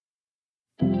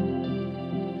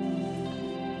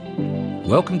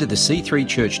Welcome to the C3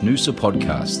 Church Noosa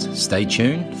podcast. Stay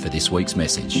tuned for this week's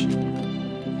message.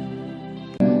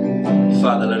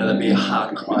 Father, let there be a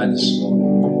heart cry this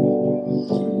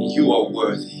morning. You are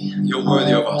worthy. You're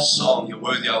worthy of our song. You're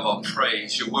worthy of our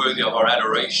praise. You're worthy of our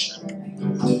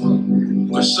adoration.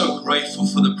 We're so grateful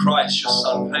for the price your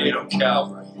Son paid on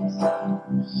Calvary.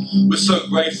 We're so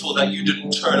grateful that you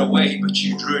didn't turn away, but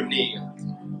you drew near.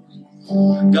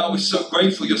 God, we're so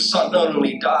grateful your Son not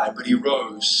only died, but he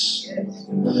rose.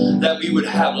 That we would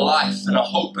have life and a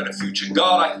hope and a future.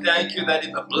 God, I thank you that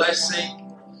in the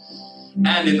blessing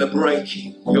and in the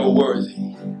breaking, you're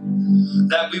worthy.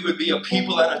 That we would be a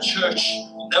people and a church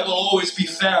that will always be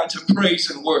found to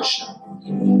praise and worship.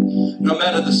 No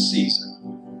matter the season,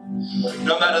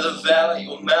 no matter the valley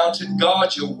or mountain,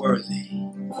 God, you're worthy.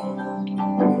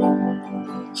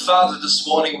 Father, this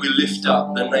morning we lift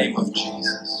up the name of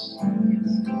Jesus.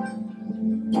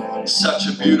 Such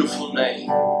a beautiful name.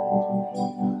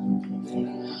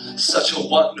 Such a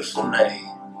wonderful name.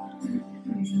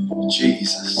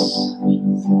 Jesus.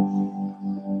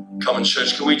 Come on,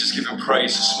 church, can we just give him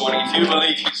praise this morning? If you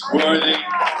believe he's worthy,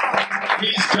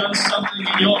 he's done something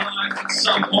in your life at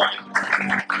some point.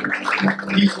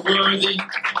 He's worthy.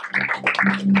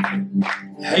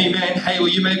 Amen. Hey, well,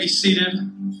 you may be seated.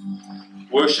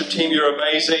 Worship team, you're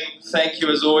amazing. Thank you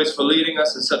as always for leading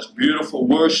us in such beautiful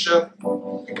worship.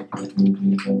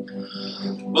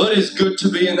 Well, it is good to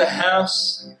be in the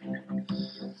house.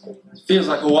 It feels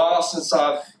like a while since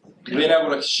I've been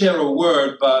able to share a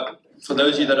word, but for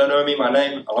those of you that don't know me, my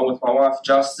name, along with my wife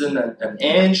Justin and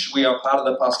Ange, we are part of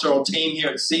the pastoral team here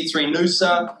at C3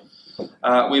 Noosa.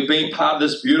 We've been part of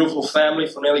this beautiful family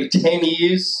for nearly 10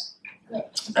 years.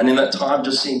 And in that time,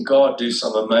 just seeing God do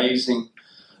some amazing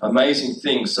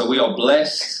things. So we are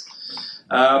blessed.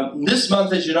 This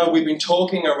month, as you know, we've been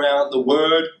talking around the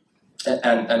word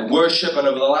and worship. And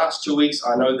over the last 2 weeks,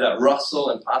 I know that Russell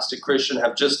and Pastor Christian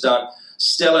have just done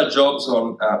stellar jobs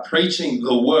on preaching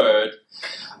the word.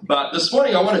 But this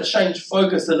morning, I want to change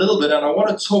focus a little bit, and I want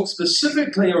to talk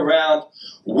specifically around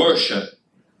worship.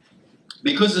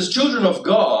 Because as children of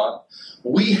God,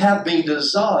 we have been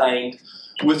designed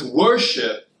with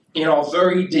worship in our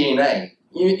very DNA.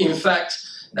 In fact,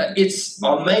 it's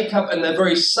our makeup and the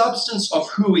very substance of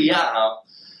who we are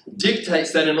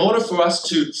dictates that in order for us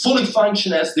to fully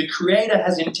function as the Creator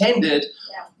has intended,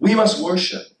 we must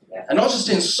worship. And not just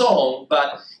in song,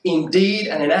 but in deed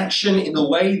and in action, in the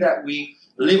way that we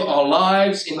live our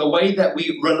lives, in the way that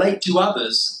we relate to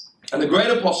others. And the great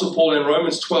Apostle Paul in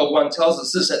Romans 12:1 tells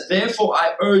us this, that therefore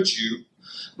I urge you,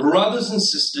 brothers and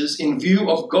sisters, in view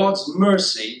of God's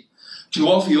mercy, to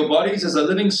offer your bodies as a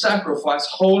living sacrifice,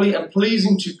 holy and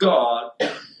pleasing to God.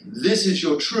 This is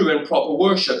your true and proper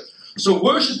worship. So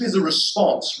worship is a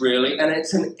response, really, and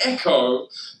it's an echo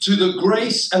to the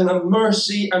grace and the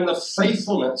mercy and the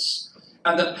faithfulness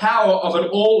and the power of an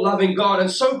all-loving God. And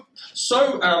so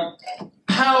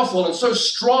powerful and so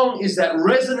strong is that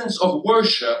resonance of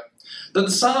worship that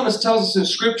the psalmist tells us in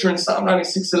Scripture in Psalm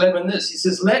 96:11 this. He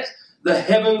says, let the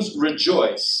heavens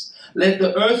rejoice. Let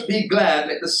the earth be glad,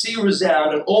 let the sea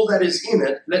resound and all that is in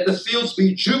it. Let the fields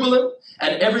be jubilant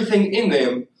and everything in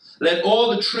them. Let all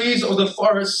the trees of the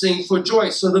forest sing for joy.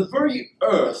 So the very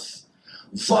earth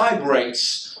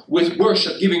vibrates with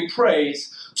worship, giving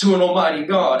praise to an almighty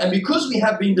God. And because we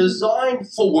have been designed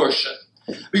for worship,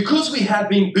 because we have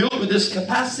been built with this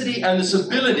capacity and this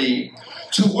ability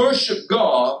to worship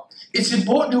God, it's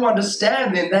important to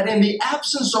understand then that in the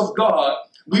absence of God,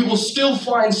 we will still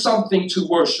find something to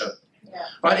worship.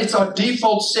 Right? It's our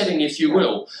default setting, if you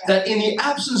will, that in the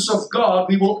absence of God,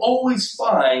 we will always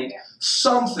find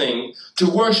something to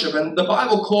worship. And the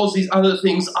Bible calls these other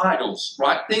things idols,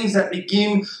 right? Things that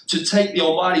begin to take the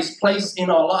Almighty's place in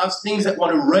our lives, things that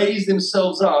want to raise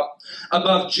themselves up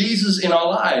above Jesus in our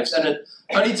lives. And it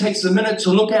only takes a minute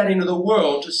to look out into the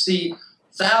world to see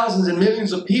thousands and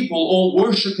millions of people all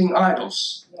worshiping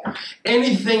idols.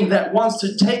 Anything that wants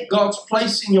to take God's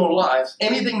place in your life,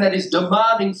 anything that is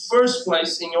demanding first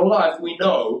place in your life, we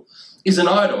know is an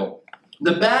idol.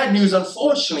 The bad news,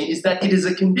 unfortunately, is that it is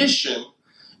a condition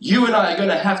you and I are going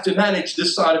to have to manage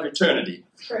this side of eternity.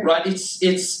 Sure. Right?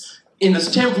 It's in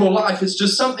this temporal life, it's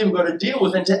just something we're going to deal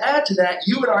with. And to add to that,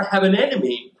 you and I have an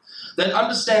enemy that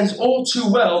understands all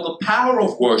too well the power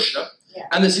of worship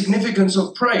and the significance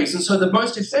of praise. And so the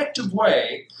most effective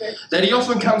way that he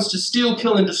often comes to steal,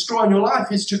 kill, and destroy in your life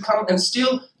is to come and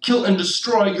steal, kill, and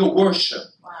destroy your worship.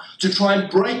 To try and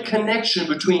break connection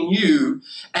between you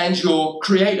and your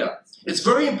Creator. It's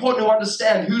very important to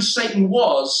understand who Satan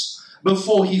was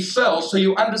before he fell, so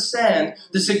you understand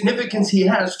the significance he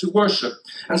has to worship.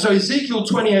 And so Ezekiel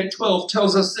 28:12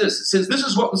 tells us this. It says, this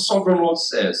is what the sovereign Lord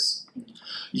says.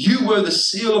 You were the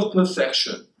seal of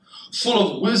perfection,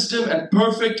 full of wisdom and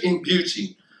perfect in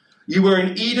beauty. You were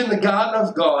in Eden, the garden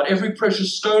of God. Every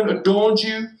precious stone adorned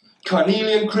you.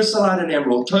 Carnelian, chrysolite, and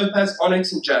emerald, topaz,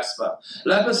 onyx, and jasper,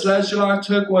 lapis lazuli,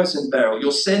 turquoise, and beryl.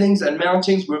 Your settings and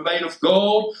mountings were made of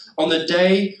gold. On the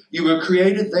day you were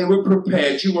created, they were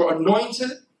prepared. You were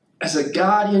anointed as a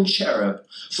guardian cherub,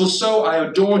 for so I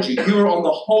adorned you. You were on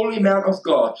the holy mount of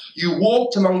God. You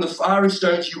walked among the fiery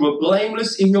stones. You were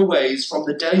blameless in your ways from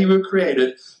the day you were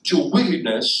created till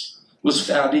wickedness was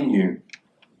found in you.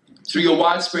 Through your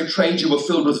widespread trade, you were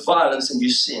filled with violence and you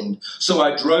sinned. So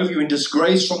I drove you in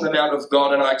disgrace from the mount of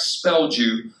God, and I expelled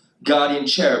you, guardian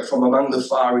cherub, from among the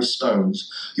fiery stones.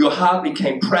 Your heart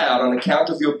became proud on account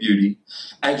of your beauty,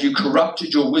 and you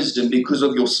corrupted your wisdom because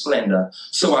of your splendor.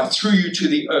 So I threw you to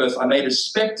the earth. I made a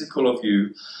spectacle of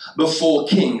you before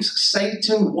kings.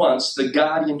 Satan once the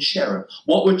guardian cherub.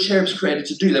 What were cherubs created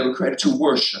to do? They were created to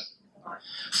worship.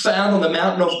 Found on the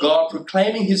mountain of God,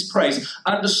 proclaiming his praise,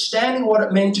 understanding what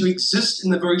it meant to exist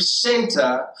in the very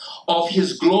center of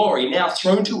his glory, now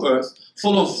thrown to earth,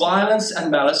 full of violence and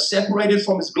malice, separated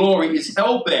from his glory, is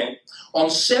hell-bent on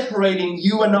separating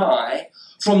you and I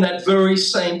from that very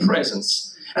same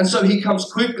presence. And so he comes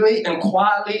quickly and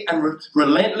quietly and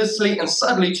relentlessly and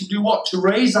subtly to do what? To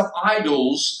raise up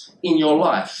idols in your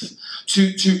life.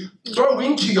 To throw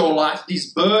into your life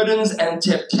these burdens and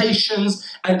temptations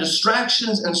and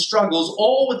distractions and struggles,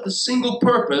 all with the single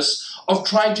purpose of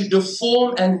trying to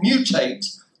deform and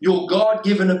mutate your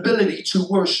God-given ability to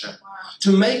worship,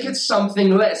 to make it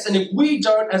something less. And if we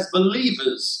don't, as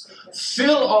believers,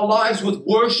 fill our lives with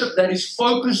worship that is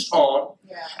focused on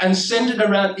and centered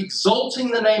around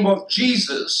exalting the name of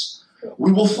Jesus,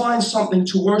 we will find something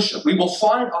to worship. We will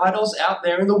find idols out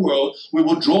there in the world. We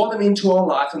will draw them into our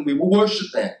life and we will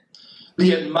worship them.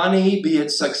 Be it money, be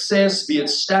it success, be it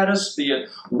status, be it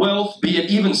wealth, be it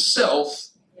even self.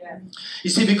 Yeah. You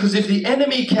see, because if the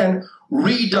enemy can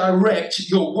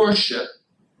redirect your worship,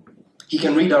 he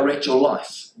can redirect your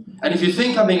life. And if you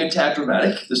think I'm being a tad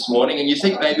dramatic this morning and you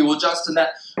think maybe, well, Justin,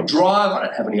 that drive, I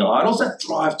don't have any idols, that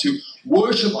drive to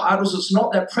worship idols, it's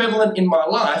not that prevalent in my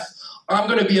life, I'm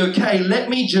going to be okay. Let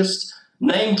me just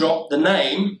name drop the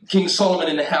name King Solomon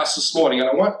in the house this morning. And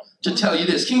I want to tell you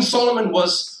this. King Solomon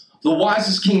was the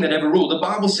wisest king that ever ruled. The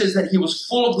Bible says that he was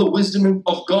full of the wisdom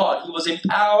of God. He was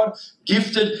empowered,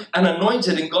 gifted, and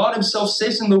anointed. And God himself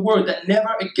says in the word that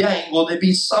never again will there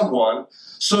be someone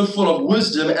so full of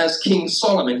wisdom as King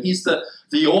Solomon. He's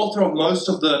the author of most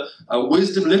of the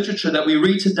wisdom literature that we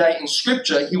read today in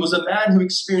Scripture. He was a man who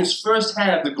experienced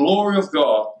firsthand the glory of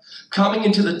God coming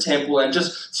into the temple and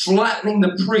just flattening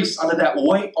the priests under that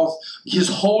weight of his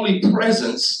holy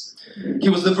presence. He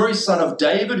was the very son of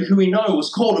David, who we know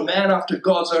was called a man after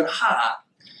God's own heart.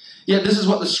 Yet this is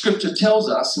what the Scripture tells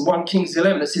us in 1 Kings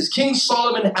 11. It says, King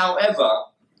Solomon, however,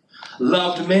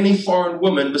 loved many foreign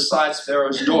women besides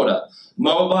Pharaoh's daughter,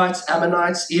 Moabites,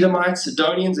 Ammonites, Edomites,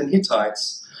 Sidonians, and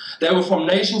Hittites. They were from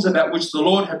nations about which the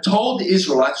Lord had told the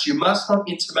Israelites, you must not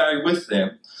intermarry with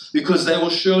them, because they will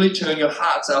surely turn your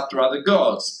hearts after other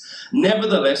gods.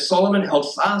 Nevertheless, Solomon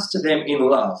held fast to them in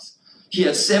love. He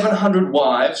had 700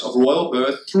 wives of royal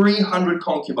birth, 300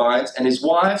 concubines, and his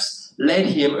wives led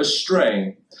him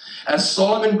astray. As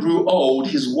Solomon grew old,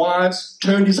 his wives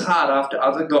turned his heart after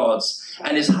other gods,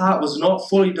 and his heart was not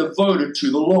fully devoted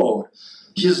to the Lord,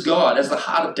 his God, as the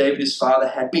heart of David his father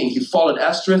had been. He followed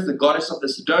Ashtoreth, the goddess of the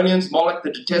Sidonians, Moloch,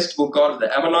 the detestable god of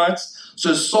the Ammonites.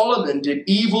 So Solomon did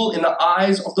evil in the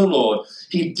eyes of the Lord.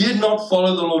 He did not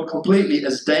follow the Lord completely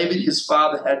as David his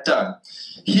father had done.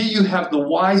 Here you have the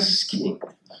wisest king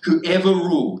who ever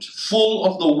ruled, full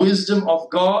of the wisdom of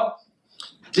God,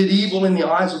 did evil in the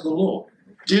eyes of the Lord,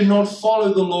 did not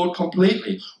follow the Lord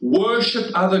completely,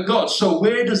 worshipped other gods. So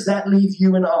where does that leave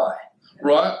you and I,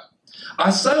 right? I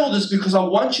say all this because I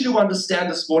want you to understand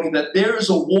this morning that there is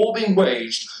a war being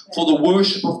waged for the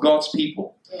worship of God's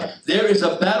people. There is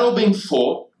a battle being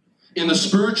fought in the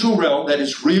spiritual realm that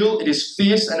is real, it is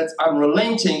fierce, and it's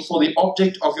unrelenting for the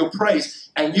object of your praise.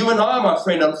 And you and I, my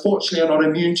friend, unfortunately are not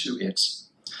immune to it.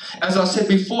 As I said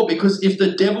before, because if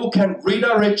the devil can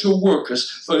redirect your workers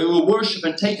for your worship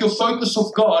and take your focus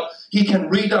off God, he can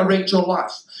redirect your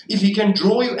life. If he can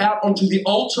draw you out onto the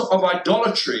altar of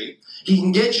idolatry, he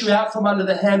can get you out from under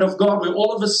the hand of God, where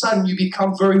all of a sudden you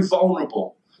become very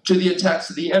vulnerable to the attacks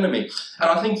of the enemy. And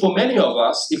I think for many of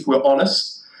us, if we're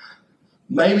honest,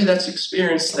 maybe that's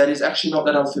experience that is actually not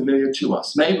that unfamiliar to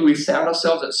us. Maybe we found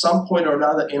ourselves at some point or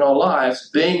another in our lives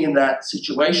being in that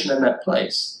situation and that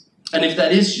place. And if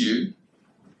that is you,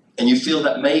 and you feel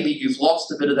that maybe you've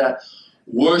lost a bit of that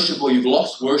worship or you've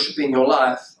lost worship in your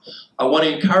life, I want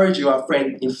to encourage you, our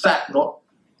friend, in fact, not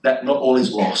all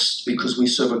is lost, because we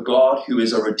serve a God who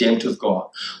is a redemptive God.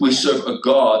 We serve a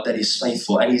God that is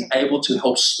faithful, and he's able to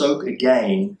help stoke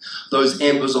again those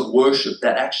embers of worship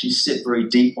that actually sit very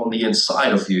deep on the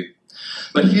inside of you.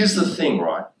 But here's the thing,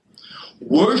 right?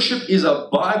 Worship is a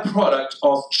byproduct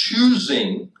of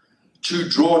choosing to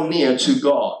draw near to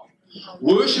God.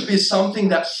 Worship is something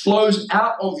that flows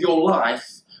out of your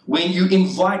life when you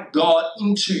invite God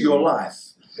into your life.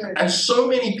 And so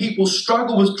many people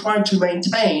struggle with trying to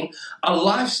maintain a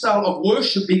lifestyle of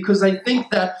worship because they think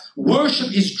that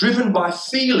worship is driven by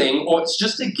feeling, or it's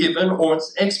just a given, or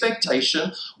it's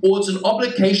expectation, or it's an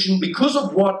obligation because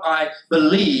of what I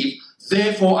believe,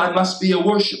 therefore I must be a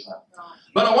worshiper.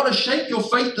 But I want to shake your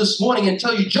faith this morning and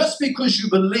tell you, just because you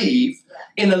believe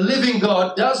in a living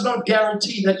God does not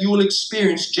guarantee that you will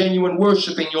experience genuine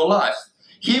worship in your life.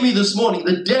 Hear me this morning.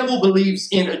 The devil believes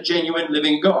in a genuine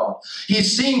living God.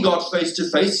 He's seen God face to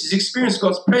face. He's experienced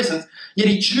God's presence, yet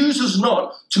he chooses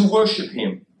not to worship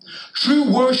him.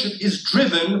 True worship is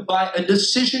driven by a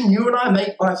decision you and I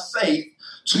make by faith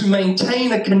to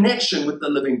maintain a connection with the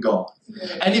living God.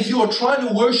 And if you are trying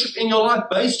to worship in your life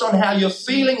based on how you're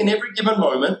feeling in every given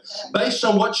moment, based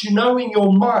on what you know in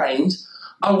your mind,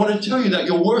 I want to tell you that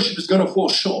your worship is going to fall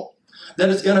short. That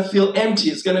it's going to feel empty,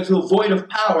 it's going to feel void of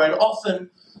power, and often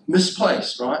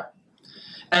misplaced, right?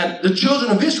 And the children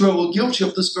of Israel were guilty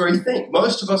of this very thing.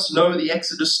 Most of us know the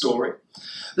Exodus story,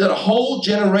 that a whole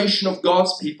generation of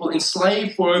God's people,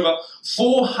 enslaved for over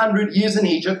 400 years in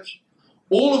Egypt,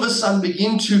 all of a sudden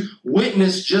begin to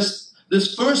witness just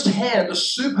this firsthand, the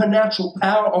supernatural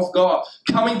power of God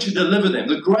coming to deliver them.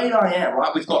 The great I am,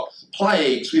 right? We've got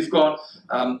plagues, we've got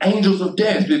angels of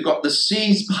death, we've got the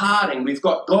seas parting, we've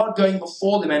got God going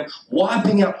before them and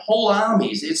wiping out whole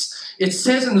armies. It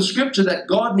says in the scripture that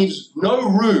God leaves no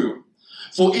room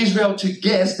for Israel to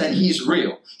guess that he's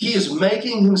real. He is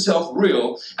making himself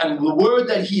real, and the word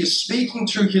that he is speaking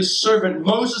through his servant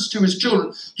Moses to his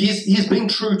children, he's being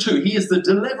true too. He is the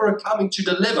deliverer coming to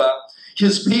deliver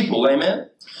his people, amen?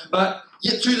 But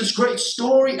yet through this great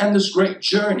story and this great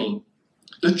journey,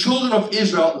 the children of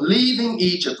Israel leaving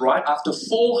Egypt, right, after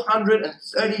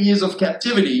 430 years of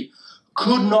captivity,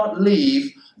 could not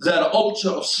leave that altar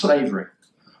of slavery,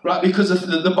 right? Because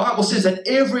the Bible says that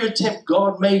every attempt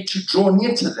God made to draw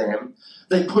near to them,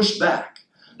 they pushed back.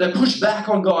 They pushed back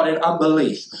on God in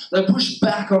unbelief. They pushed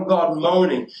back on God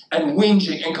moaning and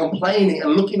whinging and complaining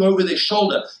and looking over their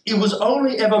shoulder. It was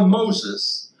only ever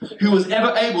Moses who was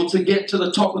ever able to get to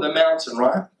the top of the mountain,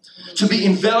 right? To be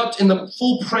enveloped in the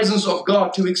full presence of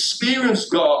God, to experience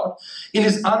God in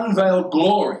his unveiled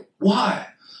glory. Why?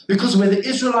 Because when the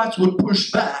Israelites would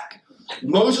push back,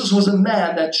 Moses was a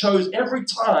man that chose every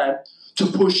time to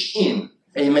push in.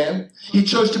 Amen? He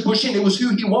chose to push in. It was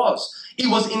who he was. He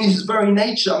was in his very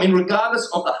nature. I mean, regardless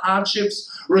of the hardships,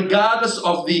 regardless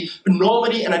of the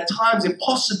enormity and at times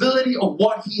impossibility of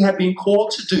what he had been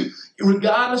called to do,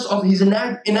 regardless of his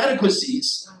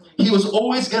inadequacies, he was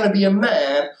always going to be a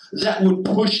man that would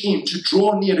push in to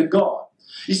draw near to God.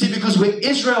 You see, because where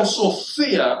Israel saw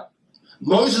fear,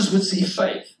 Moses would see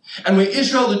faith. And where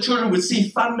Israel, the children, would see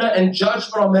thunder and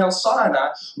judgment on Mount Sinai,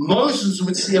 Moses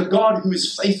would see a God who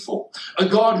is faithful, a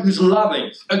God who's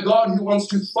loving, a God who wants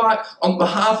to fight on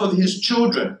behalf of his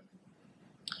children,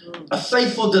 a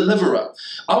faithful deliverer.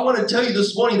 I want to tell you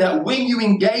this morning that when you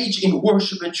engage in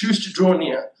worship and choose to draw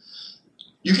near,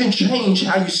 you can change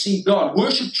how you see God.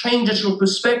 Worship changes your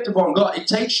perspective on God. It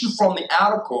takes you from the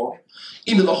outer court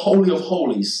into the Holy of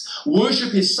Holies.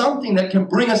 Worship is something that can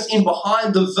bring us in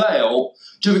behind the veil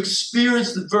to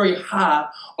experience the very heart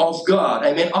of God.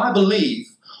 Amen. I believe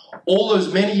all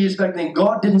those many years back then,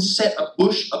 God didn't set a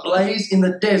bush ablaze in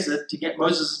the desert to get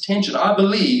Moses' attention. I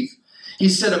believe he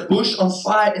set a bush on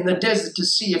fire in the desert to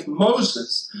see if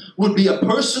Moses would be a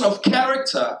person of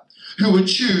character who would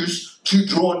choose to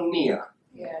draw near.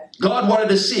 God wanted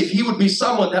to see if he would be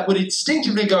someone that would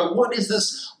instinctively go, what is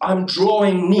this I'm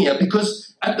drawing near?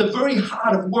 Because at the very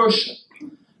heart of worship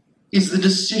is the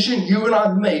decision you and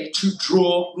I make to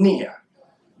draw near.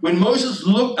 When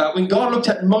God looked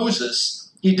at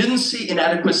Moses, he didn't see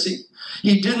inadequacy.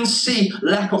 He didn't see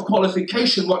lack of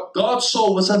qualification. What God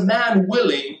saw was a man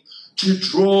willing to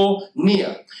draw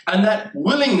near. And that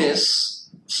willingness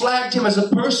flagged him as a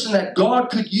person that God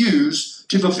could use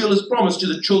to fulfill his promise to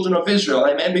the children of Israel.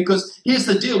 Amen. Because here's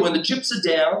the deal. When the chips are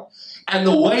down and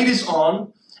the weight is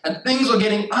on and things are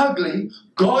getting ugly,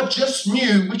 God just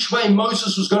knew which way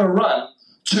Moses was going to run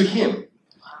to him.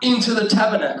 Into the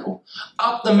tabernacle,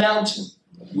 up the mountain,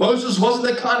 Moses wasn't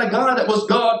the kind of guy that was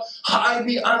God, hide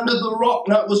me under the rock.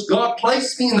 No, it was God,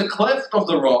 place me in the cleft of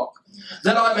the rock,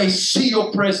 that I may see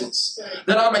your presence,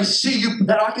 that I may see you,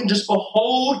 that I can just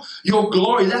behold your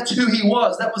glory. That's who he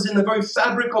was. That was in the very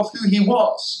fabric of who he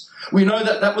was. We know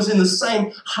that that was in the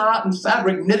same heart and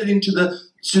fabric knitted into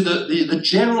the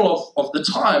general of the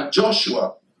time,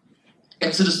 Joshua.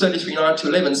 Exodus 33,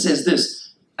 9-11 says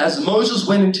this: as Moses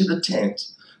went into the tent,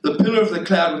 the pillar of the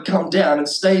cloud would come down and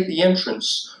stay at the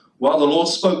entrance while the Lord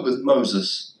spoke with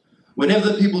Moses. Whenever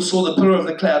the people saw the pillar of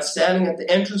the cloud standing at the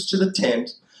entrance to the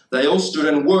tent, they all stood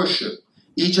and worshipped,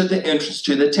 each at the entrance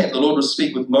to their tent. The Lord would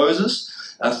speak with Moses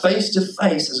face to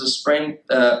face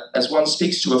as one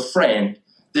speaks to a friend.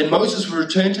 Then Moses would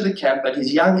return to the camp, but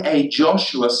his young aide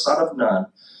Joshua, son of Nun,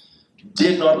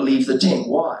 did not leave the tent.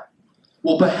 Why?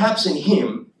 Well, perhaps in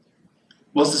him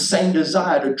was the same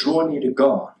desire to draw near to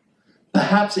God.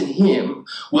 Perhaps in him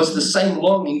was the same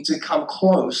longing to come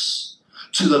close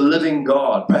to the living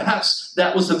God. Perhaps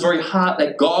that was the very heart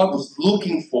that God was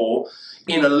looking for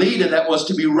in a leader that was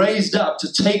to be raised up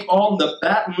to take on the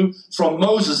baton from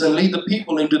Moses and lead the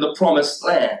people into the promised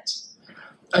land.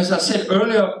 As I said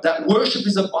earlier, that worship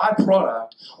is a byproduct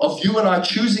of you and I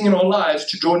choosing in our lives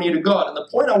to draw near to God. And the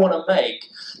point I want to make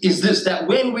is this, that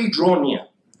when we draw near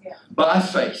by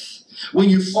faith, when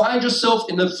you find yourself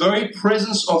in the very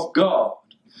presence of God,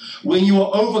 when you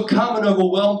are overcome and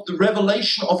overwhelmed with the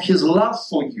revelation of his love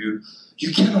for you,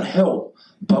 you cannot help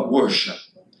but worship.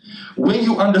 When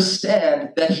you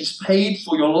understand that he's paid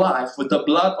for your life with the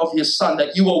blood of his son,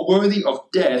 that you are worthy of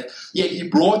death, yet he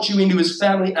brought you into his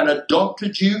family and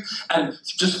adopted you and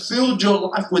just filled your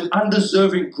life with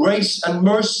undeserving grace and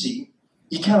mercy,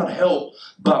 you cannot help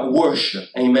but worship.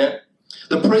 Amen.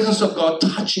 The presence of God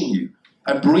touching you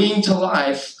and bringing to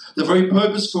life the very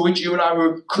purpose for which you and I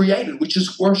were created, which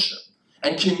is worship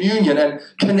and communion and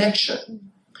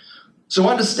connection. So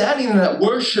understanding that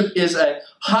worship is a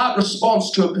heart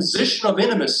response to a position of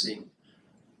intimacy,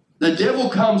 the devil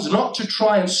comes not to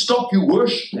try and stop you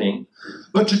worshiping,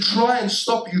 but to try and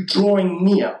stop you drawing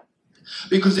near.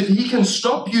 Because if he can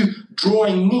stop you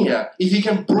drawing near, if he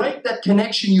can break that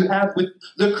connection you have with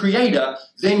the Creator,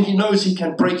 then he knows he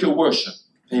can break your worship.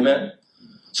 Amen?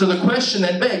 So the question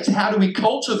then begs, how do we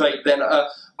cultivate then a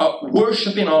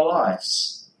worship in our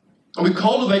lives? And we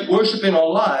cultivate worship in our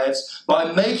lives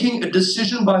by making a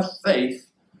decision by faith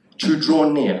to draw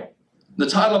near. The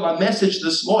title of my message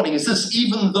this morning is this: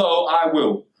 even though I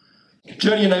will.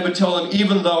 Turn to your neighbor, tell them,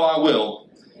 even though I will.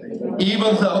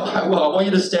 Even though I will. I want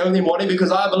you to stand with me morning,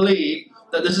 because I believe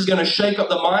that this is going to shake up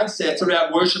the mindsets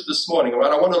around worship this morning. All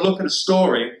right? I want to look at a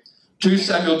story, 2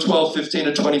 Samuel 12,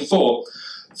 15-24.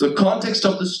 The context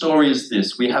of the story is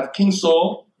this. We have King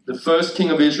Saul, the first king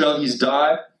of Israel. He's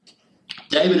died.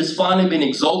 David has finally been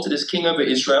exalted as king over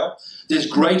Israel. There's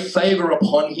great favor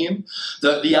upon him.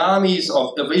 The armies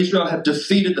of Israel have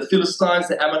defeated the Philistines,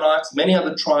 the Ammonites, many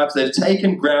other tribes. They've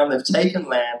taken ground, they've taken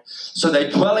land. So they're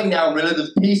dwelling now in relative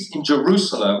peace in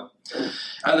Jerusalem.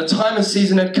 And the time and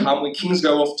season had come when kings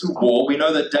go off to war. We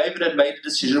know that David had made a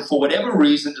decision for whatever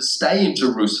reason to stay in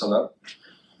Jerusalem.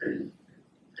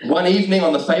 One evening,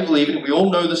 on the fateful evening, we all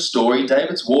know the story.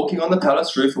 David's walking on the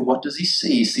palace roof, and what does he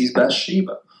see? He sees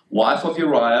Bathsheba, wife of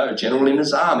Uriah, a general in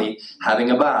his army,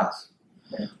 having a bath.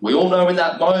 We all know in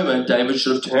that moment, David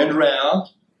should have turned around,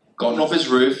 gotten off his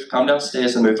roof, come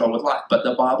downstairs and moved on with life. But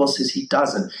the Bible says he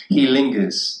doesn't. He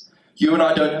lingers. You and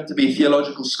I don't have to be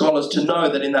theological scholars to know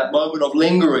that in that moment of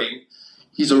lingering,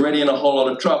 he's already in a whole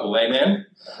lot of trouble. Amen?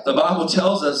 The Bible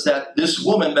tells us that this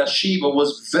woman, Bathsheba,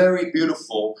 was very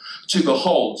beautiful to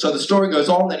behold. So the story goes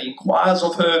on that he inquires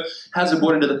of her, has her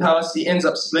brought into the palace. He ends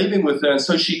up sleeping with her, and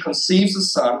so she conceives a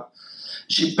son.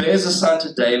 She bears a son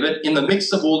to David. In the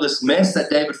midst of all this mess that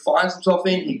David finds himself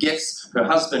in, he gets her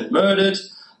husband murdered.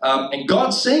 And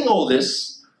God, seeing all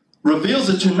this, reveals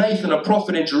it to Nathan, a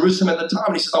prophet in Jerusalem at the time.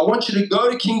 And he says, I want you to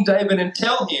go to King David and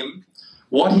tell him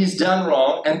what he's done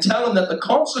wrong, and tell him that the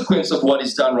consequence of what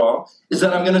he's done wrong is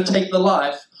that I'm going to take the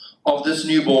life of this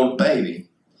newborn baby.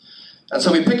 And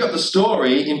so we pick up the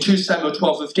story in 2 Samuel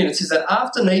 12:15. It says that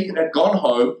after Nathan had gone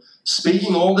home,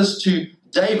 speaking all this to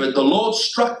David, the Lord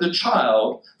struck the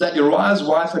child that Uriah's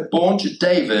wife had borne to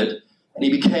David, and he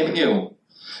became ill.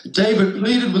 David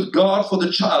pleaded with God for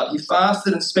the child. He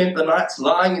fasted and spent the nights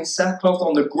lying in sackcloth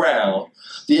on the ground.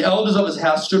 The elders of his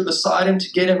house stood beside him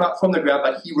to get him up from the ground,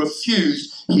 but he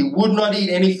refused. He would not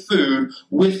eat any food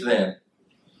with them.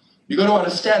 You've got to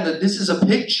understand that this is a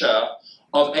picture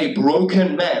of a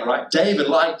broken man, right? David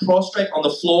lying prostrate on the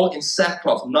floor in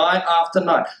sackcloth night after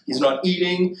night. He's not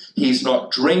eating, he's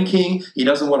not drinking, he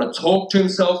doesn't want to talk to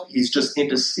himself, he's just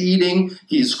interceding,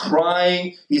 he's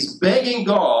crying, he's begging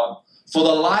God for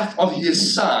the life of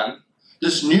his son,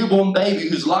 this newborn baby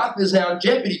whose life is now in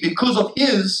jeopardy because of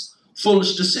his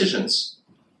foolish decisions.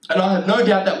 And I have no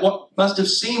doubt that what must have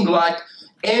seemed like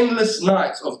endless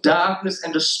nights of darkness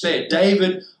and despair,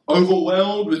 David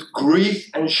overwhelmed with grief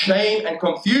and shame and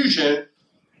confusion.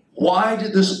 Why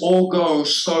did this all go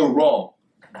so wrong?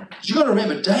 You've got to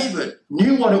remember, David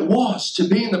knew what it was to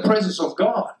be in the presence of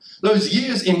God. Those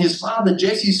years in his father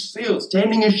Jesse's fields,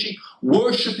 tending his sheep,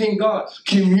 worshiping God,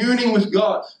 communing with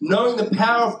God, knowing the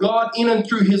power of God in and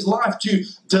through his life to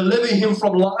deliver him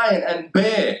from lion and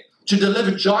bear, to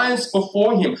deliver giants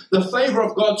before him, the favor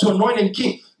of God to anoint him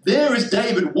king. There is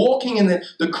David walking in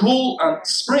the cool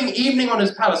spring evening on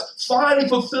his palace, finally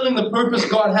fulfilling the purpose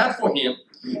God had for him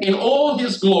in all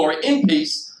his glory, in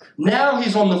peace. Now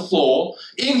he's on the floor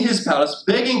in his palace,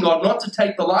 begging God not to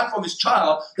take the life of his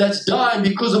child that's dying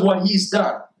because of what he's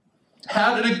done.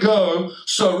 How did it go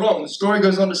so wrong? The story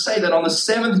goes on to say that on the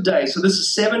 7th day, so this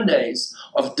is 7 days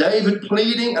of David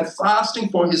pleading and fasting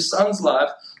for his son's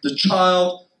life, the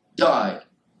child died.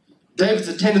 David's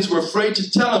attendants were afraid to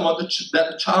tell him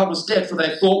that the child was dead, for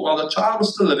they thought while the child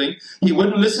was still living, he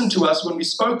wouldn't listen to us when we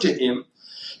spoke to him.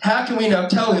 How can we now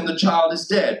tell him the child is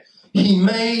dead? He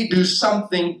may do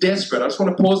something desperate. I just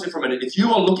want to pause here for a minute. If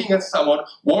you are looking at someone,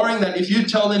 worrying that if you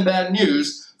tell them bad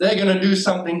news, they're going to do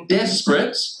something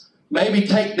desperate, maybe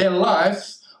take their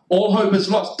life, all hope is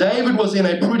lost. David was in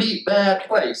a pretty bad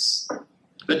place.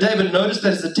 But David noticed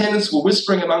that his attendants were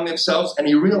whispering among themselves, and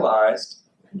he realized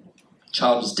the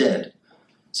child was dead.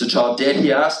 Is the child dead,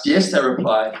 he asked? Yes, they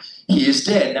replied. He is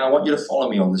dead. Now I want you to follow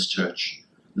me on this, church.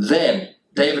 Then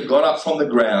David got up from the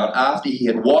ground after he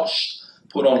had washed,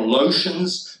 put on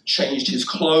lotions, changed his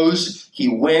clothes. He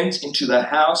went into the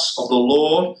house of the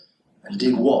Lord and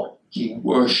did what? He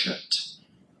worshipped.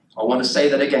 I want to say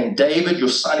that again. David, your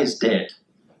son is dead.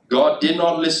 God did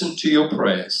not listen to your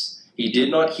prayers. He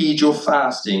did not heed your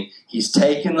fasting. He's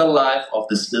taken the life of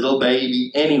this little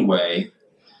baby anyway.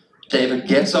 David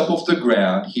gets up off the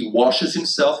ground. He washes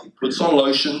himself. He puts on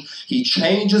lotion. He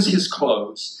changes his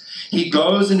clothes. He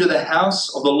goes into the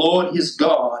house of the Lord his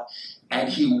God, and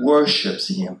he worships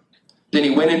him. Then he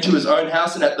went into his own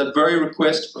house, and at the very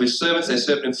request of his servants, they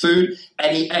served him food,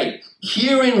 and he ate.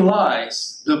 Herein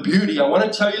lies the beauty, I want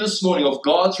to tell you this morning, of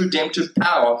God's redemptive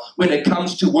power when it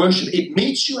comes to worship. It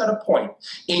meets you at a point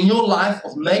in your life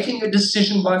of making a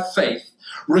decision by faith,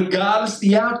 regardless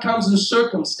the outcomes and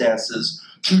circumstances,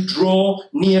 to draw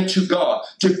near to God,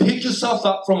 to pick yourself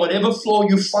up from whatever flaw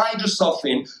you find yourself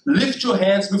in, lift your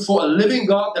hands before a living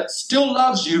God that still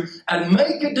loves you, and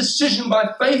make a decision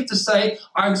by faith to say,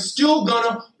 I'm still going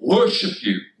to worship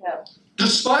you. Yeah.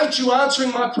 Despite you answering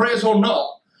my prayers or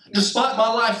not, despite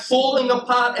my life falling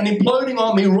apart and imploding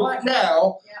on me right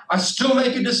now, I still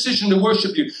make a decision to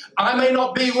worship you. I may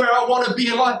not be where I want to be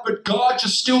in life, but God, you're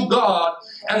still God,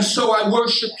 and so I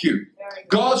worship you.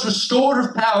 God's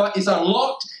restorative power is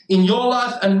unlocked in your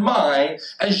life and mine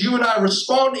as you and I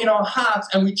respond in our hearts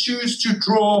and we choose to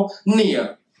draw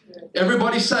near.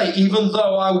 Everybody say, even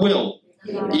though I will.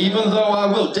 Even though I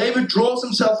will. David draws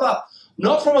himself up,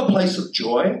 not from a place of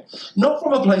joy, not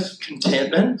from a place of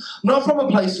contentment, not from a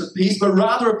place of peace, but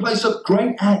rather a place of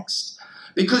great angst.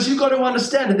 Because you've got to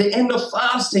understand, at the end of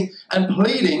fasting and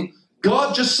pleading,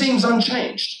 God just seems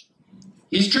unchanged.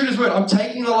 He's true to his word. I'm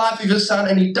taking the life of your son,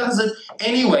 and he does it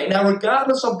anyway. Now,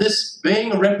 regardless of this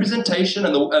being a representation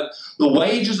and the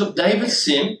wages of David's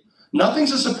sin,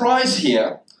 nothing's a surprise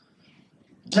here.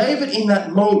 David, in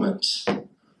that moment,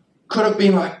 could have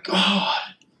been like, God,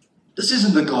 this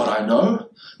isn't the God I know.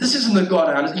 This isn't the God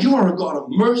I understand. You are a God of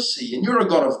mercy, and you're a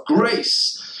God of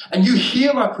grace, and you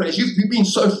hear my prayers. You've been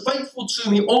so faithful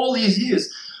to me all these years.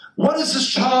 What has this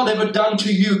child ever done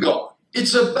to you, God?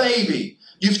 It's a baby.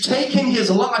 You've taken his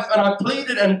life, and I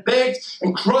pleaded and begged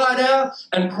and cried out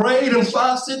and prayed and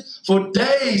fasted for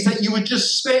days that you would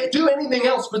just do anything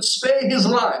else but spare his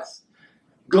life.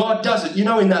 God does it. You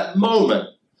know, in that moment,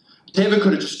 David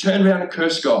could have just turned around and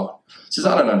cursed God. He says,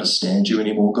 I don't understand you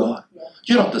anymore, God.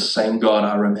 You're not the same God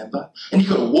I remember. And he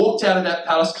could have walked out of that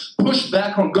palace, pushed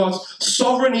back on God's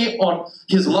sovereignty on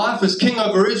his life as king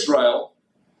over Israel.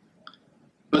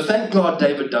 But thank God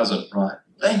David doesn't, right?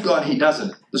 Thank God he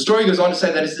doesn't. The story goes on to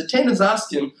say that his attendants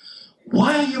asked him,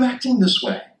 why are you acting this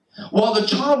way? While the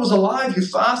child was alive, you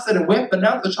fasted and wept, but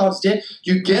now that the child's dead,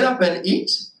 you get up and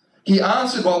eat? He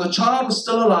answered, while the child was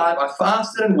still alive, I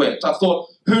fasted and wept. I thought,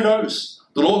 who knows?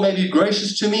 The Lord may be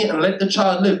gracious to me and let the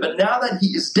child live. But now that he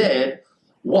is dead,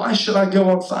 Why should I go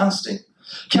on fasting?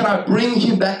 Can I bring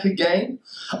him back again?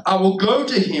 I will go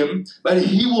to him, but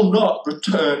he will not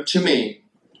return to me.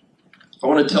 I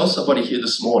want to tell somebody here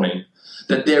this morning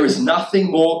that there is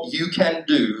nothing more you can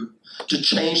do to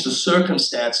change the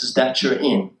circumstances that you're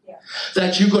in.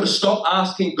 That you've got to stop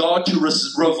asking God to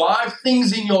revive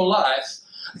things in your life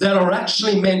that are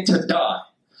actually meant to die.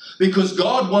 Because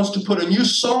God wants to put a new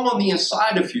song on the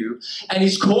inside of you, and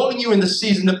he's calling you in the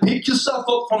season to pick yourself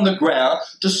up from the ground,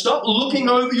 to stop looking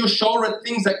over your shoulder at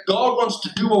things that God wants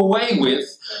to do away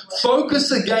with,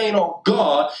 focus again on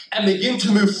God, and begin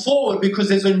to move forward, because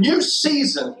there's a new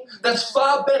season that's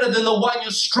far better than the one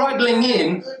you're struggling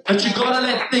in, but you've got to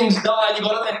let things die, and you've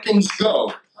got to let things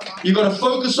go. You've got to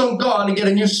focus on God and get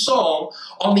a new song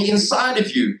on the inside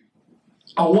of you.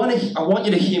 I want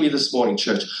you to hear me this morning,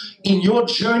 church. In your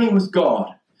journey with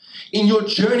God, in your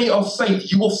journey of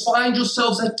faith, you will find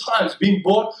yourselves at times being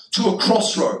brought to a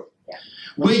crossroad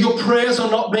where your prayers are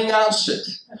not being answered,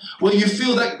 where you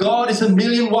feel that God is a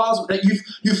million miles, that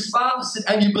you've fasted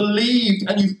and you believed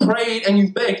and you've prayed and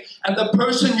you've begged, and the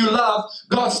person you love,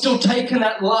 God's still taken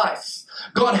that life.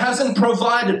 God hasn't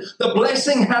provided. The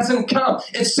blessing hasn't come.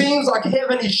 It seems like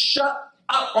heaven is shut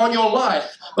up on your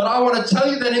life. But I want to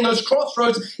tell you that in those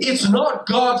crossroads, it's not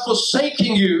God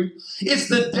forsaking you. It's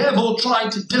the devil trying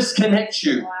to disconnect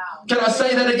you. Wow. Can I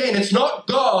say that again? It's not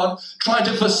God trying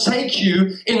to forsake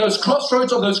you in those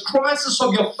crossroads or those crises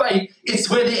of your faith. It's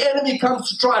where the enemy comes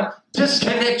to try and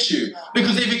disconnect you.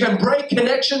 Because if he can break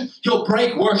connection, he'll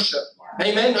break worship.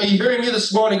 Amen? Are you hearing me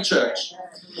this morning, church?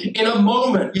 In a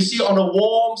moment, you see, on a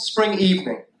warm spring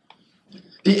evening,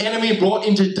 the enemy brought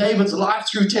into David's life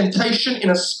through temptation, in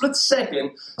a split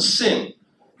second, sin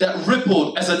that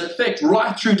rippled as an effect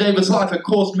right through David's life. It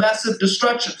caused massive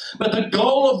destruction. But the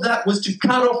goal of that was to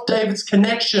cut off David's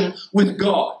connection with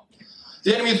God.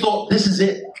 The enemy thought, this is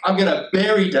it. I'm going to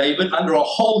bury David under a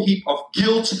whole heap of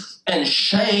guilt and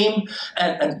shame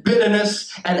and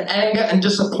bitterness and anger and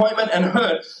disappointment and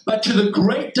hurt. But to the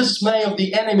great dismay of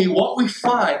the enemy, what we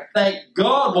find, thank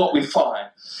God what we find,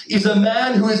 is a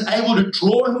man who is able to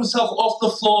draw himself off the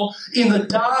floor in the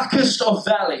darkest of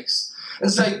valleys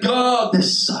and say, God,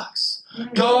 this sucks.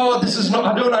 God, this is not,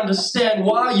 I don't understand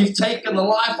why you've taken the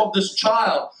life of this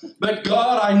child. But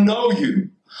God, I know you.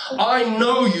 I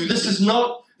know you. This is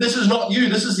not you.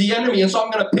 This is the enemy. And so I'm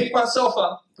going to pick myself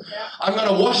up. I'm going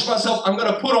to wash myself. I'm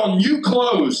going to put on new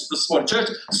clothes this morning. Church,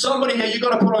 somebody here, you've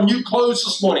got to put on new clothes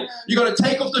this morning. You've got to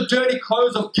take off the dirty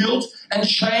clothes of guilt and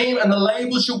shame and the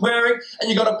labels you're wearing, and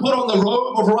you've got to put on the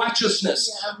robe of righteousness.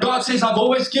 God says, I've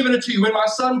always given it to you. When my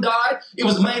son died, it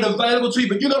was made available to you,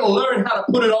 but you've got to learn how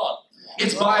to put it on.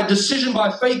 It's by a decision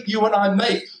by faith you and I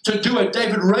make to do it.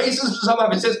 David raises himself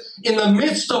up and says, in the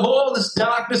midst of all this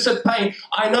darkness and pain,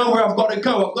 I know where I've got to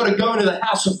go. I've got to go into the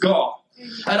house of God.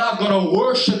 And I've got to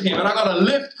worship him. And I've got to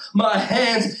lift my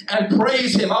hands and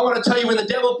praise him. I want to tell you, when the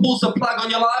devil pulls the plug on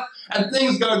your life and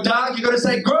things go dark, you've got to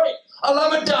say, great, I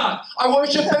love it dark. I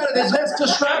worship better. There's less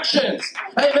distractions.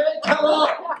 Amen. Come on.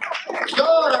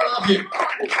 God, I love you.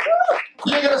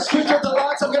 You're going to switch off the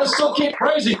lights. I'm going to still keep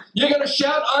praising. You're going to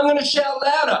shout. I'm going to shout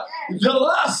louder. The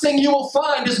last thing you will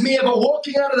find is me ever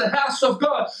walking out of the house of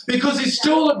God, because he's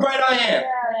still the great I am.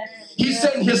 He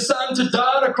sent his son to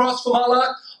die on a cross for my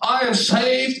life. I am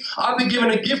saved. I've been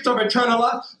given a gift of eternal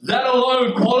life. That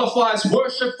alone qualifies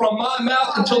worship from my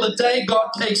mouth until the day God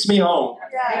takes me home.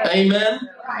 Amen.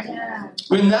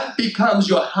 When that becomes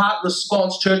your heart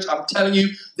response, church, I'm telling you,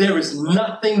 there is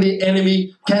nothing the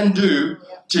enemy can do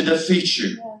to defeat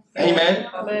you. Amen.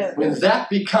 When that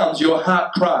becomes your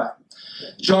heart cry.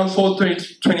 John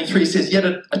 4:23 says, yet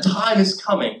a time is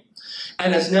coming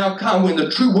and has now come when the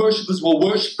true worshippers will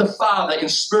worship the Father in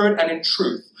spirit and in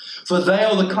truth. For they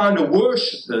are the kind of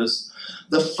worshippers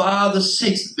the Father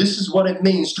seeks. This is what it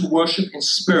means to worship in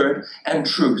spirit and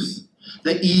truth.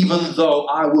 The even though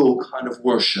I will kind of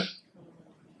worship.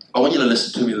 I want you to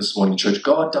listen to me this morning, church.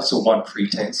 God doesn't want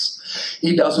pretense.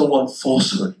 He doesn't want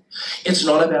falsehood. It's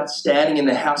not about standing in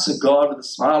the house of God with a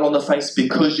smile on the face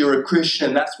because you're a Christian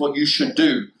and that's what you should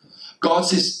do. God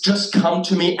says, just come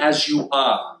to me as you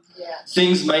are.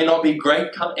 Things may not be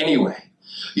great, come anyway.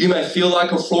 You may feel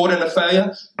like a fraud and a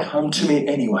failure, come to me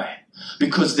anyway.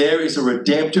 Because there is a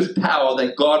redemptive power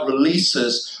that God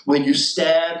releases when you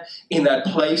stand in that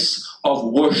place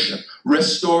of worship.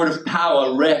 Restorative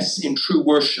power rests in true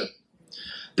worship.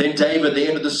 Then David, the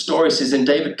end of the story says, and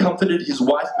David comforted his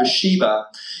wife Bathsheba.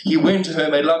 He went to her,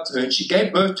 made love to her, and she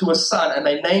gave birth to a son, and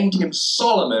they named him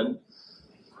Solomon,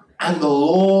 and the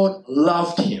Lord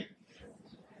loved him.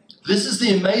 This is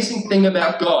the amazing thing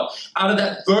about God. Out of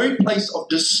that very place of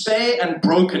despair and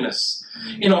brokenness,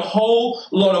 in a whole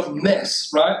lot of mess,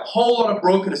 right? A whole lot of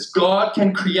brokenness, God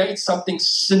can create something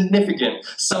significant,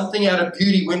 something out of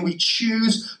beauty when we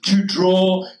choose to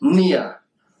draw near.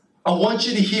 I want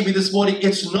you to hear me this morning.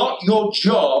 It's not your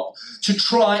job to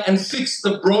try and fix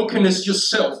the brokenness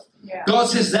yourself. Yeah. God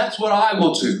says, that's what I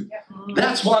will do. Yeah.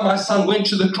 That's why my son went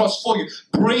to the cross for you.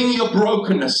 Bring your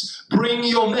brokenness. Bring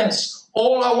your mess.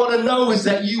 All I want to know is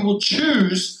that you will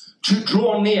choose to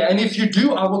draw near. And if you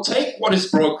do, I will take what is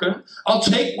broken. I'll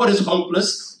take what is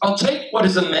hopeless. I'll take what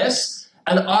is a mess.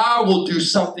 And I will do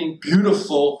something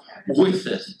beautiful with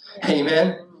it.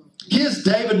 Amen. Here's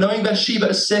David knowing Bathsheba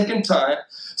a second time,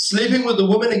 sleeping with a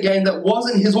woman again that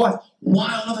wasn't his wife.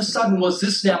 Why all of a sudden was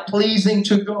this now pleasing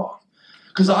to God?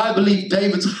 Because I believe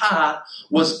David's heart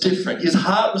was different. His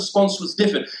heart response was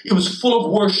different. It was full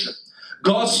of worship.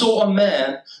 God saw a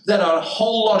man that had a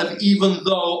whole lot of even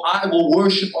though I will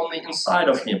worship on the inside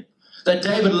of him. That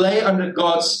David lay under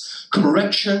God's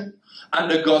correction,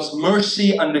 under God's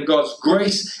mercy, under God's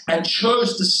grace, and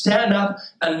chose to stand up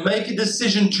and make a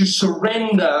decision to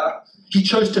surrender. He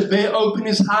chose to bear open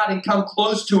his heart and come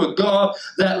close to a God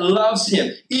that loves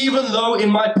him. Even though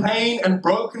in my pain and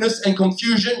brokenness and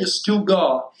confusion, you're still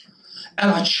God.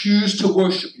 And I choose to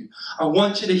worship you. I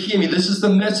want you to hear me. This is the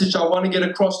message I want to get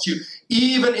across to you.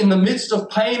 Even in the midst of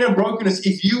pain and brokenness,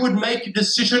 if you would make a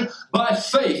decision by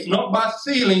faith, not by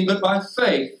feeling, but by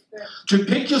faith, to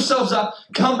pick yourselves up,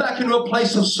 come back into a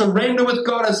place of surrender with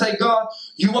God and say, God,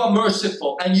 you are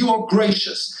merciful and you are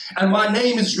gracious. And my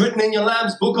name is written in your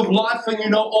Lamb's book of life and you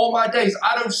know all my days.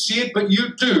 I don't see it, but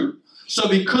you do. So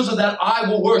because of that, I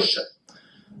will worship.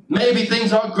 Maybe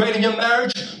things aren't great in your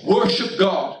marriage. Worship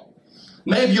God.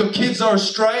 Maybe your kids are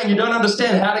astray and you don't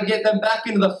understand how to get them back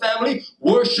into the family.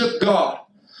 Worship God.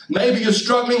 Maybe you're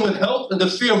struggling with health and the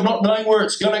fear of not knowing where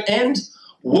it's going to end.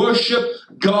 Worship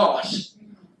God.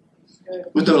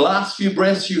 With the last few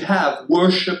breaths you have,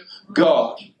 worship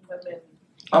God.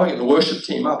 I want to get the worship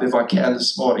team up if I can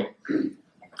this morning.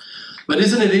 But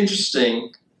isn't it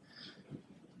interesting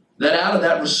that out of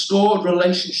that restored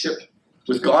relationship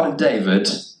with God and David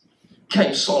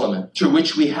came Solomon, through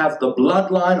which we have the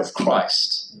bloodline of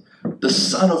Christ, the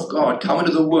Son of God, come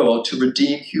into the world to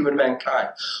redeem human mankind.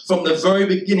 From the very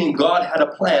beginning, God had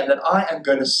a plan that I am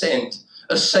going to send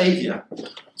a Savior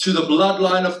to the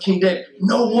bloodline of King David.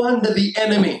 No wonder the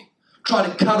enemy tried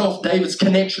to cut off David's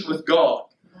connection with God,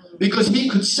 because he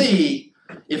could see,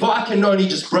 if I can only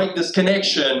just break this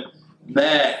connection,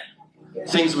 man,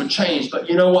 things would change. But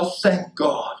you know what? Thank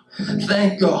God.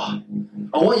 Thank God.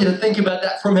 I want you to think about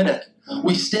that for a minute.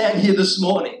 We stand here this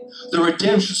morning. The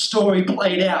redemption story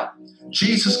played out.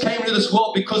 Jesus came into this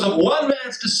world because of one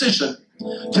man's decision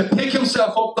to pick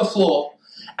himself off the floor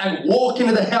and walk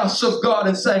into the house of God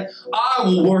and say, I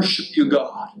will worship you,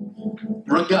 God.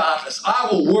 Regardless, I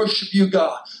will worship you,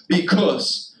 God,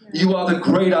 because you are the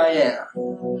great I am.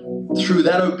 Through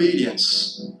that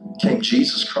obedience came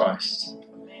Jesus Christ.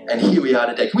 And here we are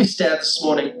today. Can we stand this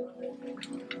morning?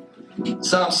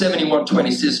 Psalm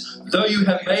 71:20 says, though you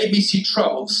have made me see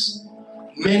troubles,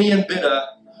 many and bitter,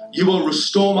 you will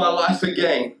restore my life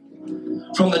again.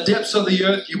 From the depths of the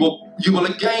earth, you will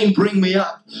again bring me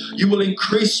up. You will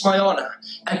increase my honor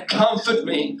and comfort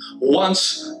me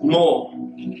once more.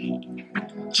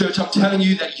 Church, I'm telling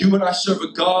you that you and I serve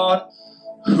a God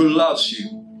who loves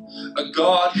you, a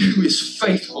God who is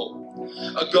faithful,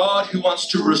 a God who wants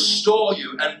to restore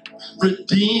you and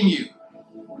redeem you,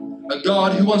 a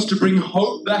God who wants to bring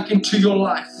hope back into your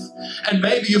life. And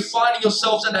maybe you're finding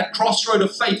yourselves at that crossroad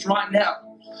of faith right now,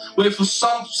 where for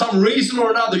some reason or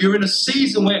another, you're in a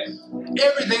season where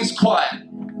everything's quiet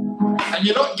and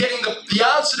you're not getting the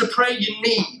answer to prayer you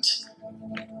need.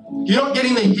 You're not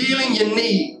getting the healing you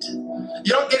need.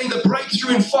 You're not getting the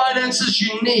breakthrough in finances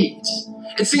you need.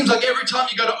 It seems like every time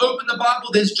you go to open the Bible,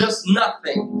 there's just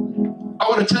nothing. I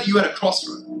want to tell you, you're at a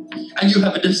crossroad and you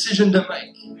have a decision to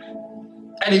make.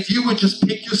 And if you would just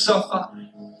pick yourself up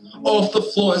off the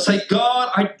floor and say,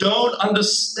 God, I don't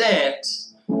understand.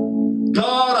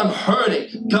 God, I'm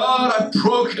hurting. God, I'm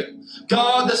broken.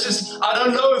 God, I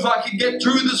don't know if I can get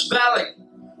through this valley.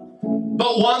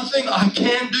 But one thing I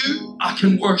can do, I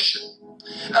can worship.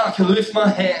 And I can lift my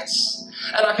hands.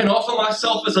 And I can offer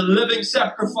myself as a living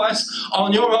sacrifice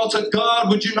on your altar. God,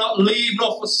 would you not leave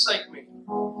nor forsake me?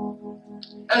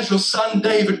 As your son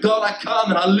David, God, I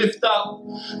come and I lift up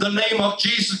the name of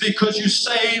Jesus because you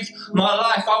saved my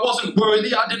life. I wasn't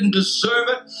worthy. I didn't deserve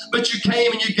it. But you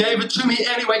came and you gave it to me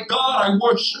anyway. God, I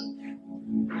worship.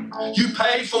 You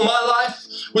paid for my life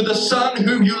with the Son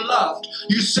whom you loved.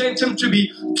 You sent him to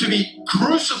be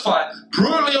crucified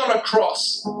brutally on a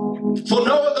cross for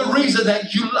no other reason than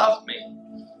you loved me.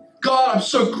 God, I'm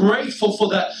so grateful for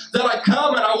that I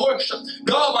come and I worship.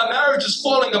 God, my marriage is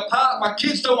falling apart. My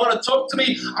kids don't want to talk to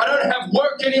me. I don't have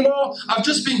work anymore. I've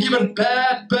just been given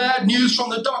bad news from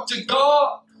the doctor.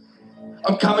 God,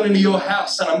 I'm coming into your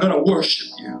house and I'm going to worship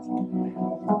you.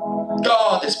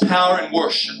 God, there's power in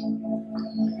worship.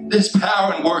 There's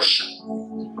power in worship.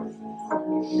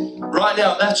 Right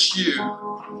now, that's you.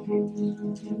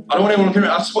 I don't want anyone to hear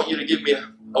it. I just want you to give me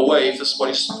a wave this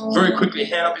morning. Just very quickly,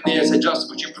 hand up in the air and say, Justin,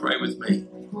 would you pray with me?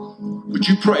 Would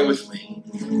you pray with me?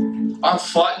 I'm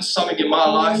fighting something in my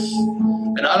life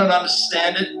and I don't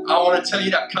understand it. I want to tell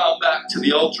you to come back to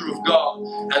the altar of God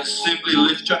and simply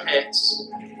lift your hands.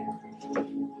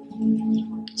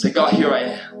 Say, God, here I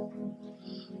am.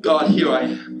 God, here I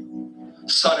am.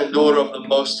 Son and daughter of the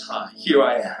Most High, here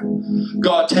I am.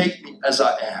 God, take me as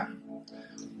I am.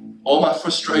 All my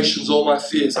frustrations, all my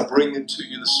fears, I bring them to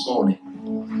you this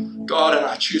morning. God, and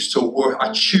I choose to work.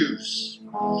 I choose,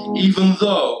 even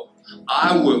though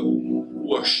I will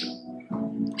worship.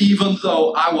 Even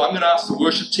though I will. I'm going to ask the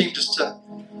worship team just to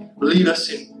lead us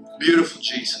in beautiful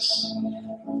Jesus.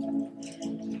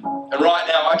 And right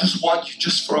now, I just want you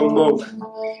just for a moment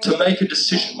to make a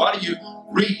decision. Why don't you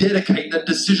rededicate that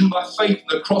decision by faith,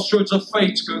 the crossroads of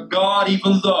faith, to go, God,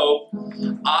 even though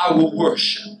I will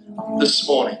worship this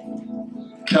morning.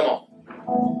 Come on.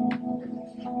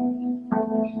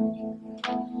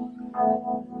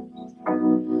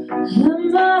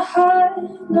 In my heart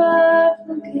I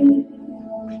forgive.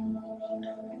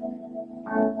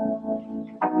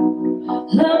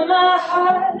 Let my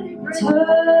heart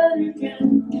return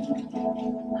again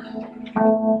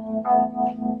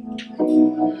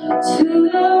to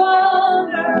the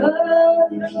wonder of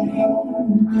the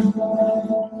King.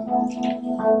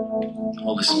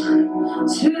 Holy Spirit,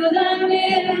 To the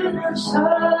nearness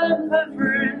of the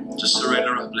friend. just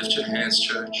surrender up. Lift your hands,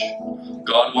 church.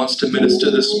 God wants to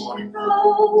minister this morning.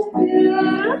 Oh,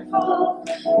 beautiful,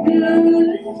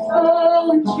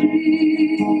 beautiful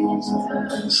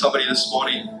Jesus. Somebody this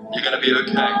morning, you're going to be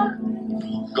okay.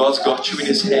 God's got you in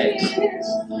his hands.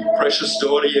 Precious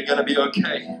daughter, you're going to be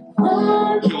okay.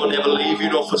 He will never leave you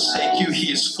nor forsake you.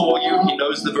 He is for you. He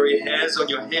knows the very hairs on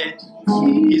your head.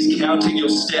 He's counting your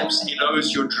steps. He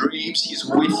knows your dreams. He's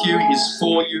with you. He's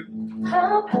for you.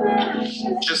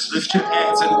 Just lift your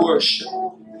hands and worship.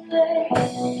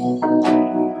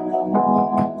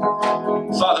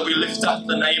 Father, we lift up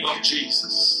the name of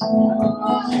Jesus.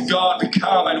 God, we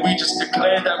come and we just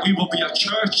declare that we will be a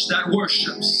church that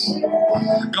worships.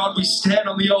 God, we stand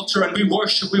on the altar and we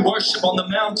worship. We worship on the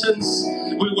mountains.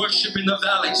 We worship in the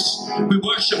valleys. We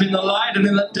worship in the light and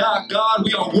in the dark. God,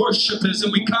 we are worshipers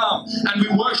and we come and we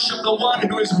worship the one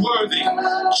who is worthy,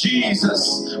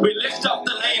 Jesus. We lift up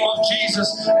the name of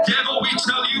Jesus. Devil, we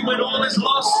tell you, when all is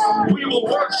lost, we will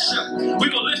worship. We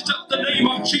will lift up the name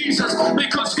of Jesus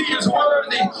because he is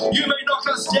worthy. You may knock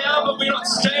us down, but we're not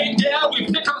staying down. We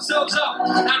pick ourselves up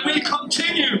and we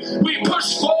continue. We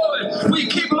push forward. We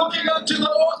keep looking up to the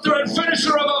author and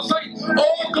finisher of our faith.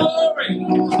 All glory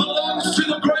belongs to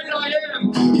the great I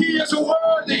am. He is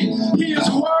worthy. He is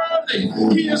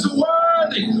worthy. He is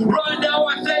worthy. Right now,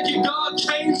 I thank you, God.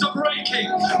 Chains are breaking.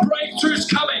 Breakthroughs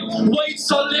coming.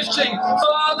 Weights are lifting.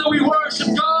 Father, we worship.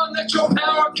 God, let your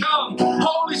power come.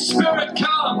 Holy Spirit,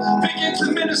 come. Begin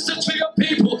to minister to your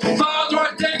people. Father,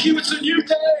 I thank you. It's a new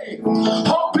day.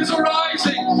 Hope is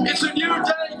arising. It's a new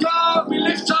day. God, we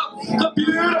lift up the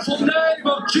beautiful name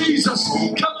of Jesus.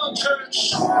 Come on,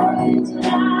 church.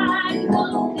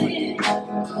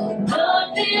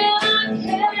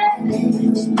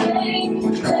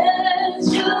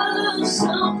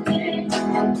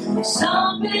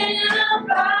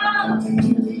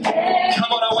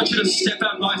 Come on, I want you to step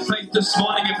out by faith this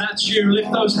morning. If that's you,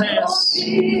 lift those hands.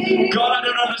 God, I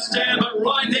don't understand, but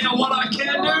right now what I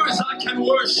can do is I can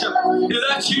worship. If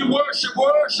that's you, worship,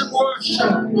 worship, worship.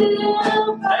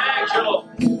 Thank you, Lord.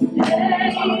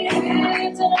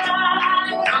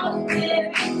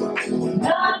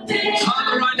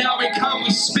 Father, right now we come, we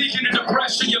speak into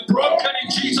depression. You're broken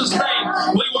in Jesus' name.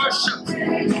 We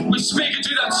worship. We speak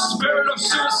into that spirit of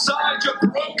suicide.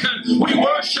 You're broken. We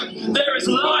worship. There is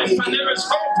life and there is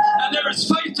hope and there is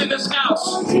faith in this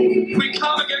house. We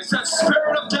come against that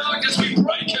spirit of darkness. We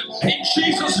break it in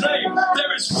Jesus' name.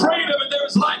 There is freedom and there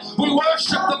is life. We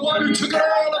worship the one who took it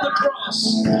all on the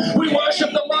cross. We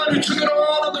worship the one who took it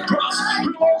all on the cross,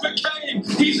 who overcame.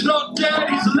 He's not dead.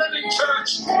 He's living,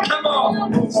 church. Come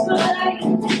on.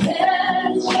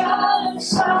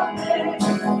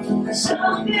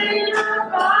 Something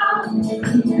about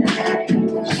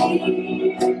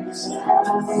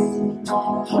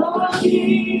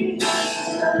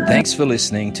Thanks for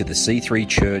listening to the C3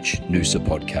 Church Noosa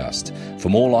podcast. For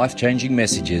more life-changing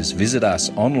messages, visit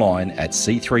us online at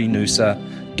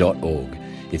c3noosa.org.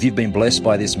 If you've been blessed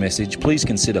by this message, please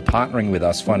consider partnering with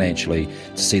us financially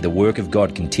to see the work of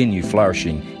God continue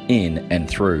flourishing in and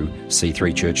through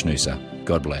C3 Church Noosa.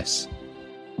 God bless.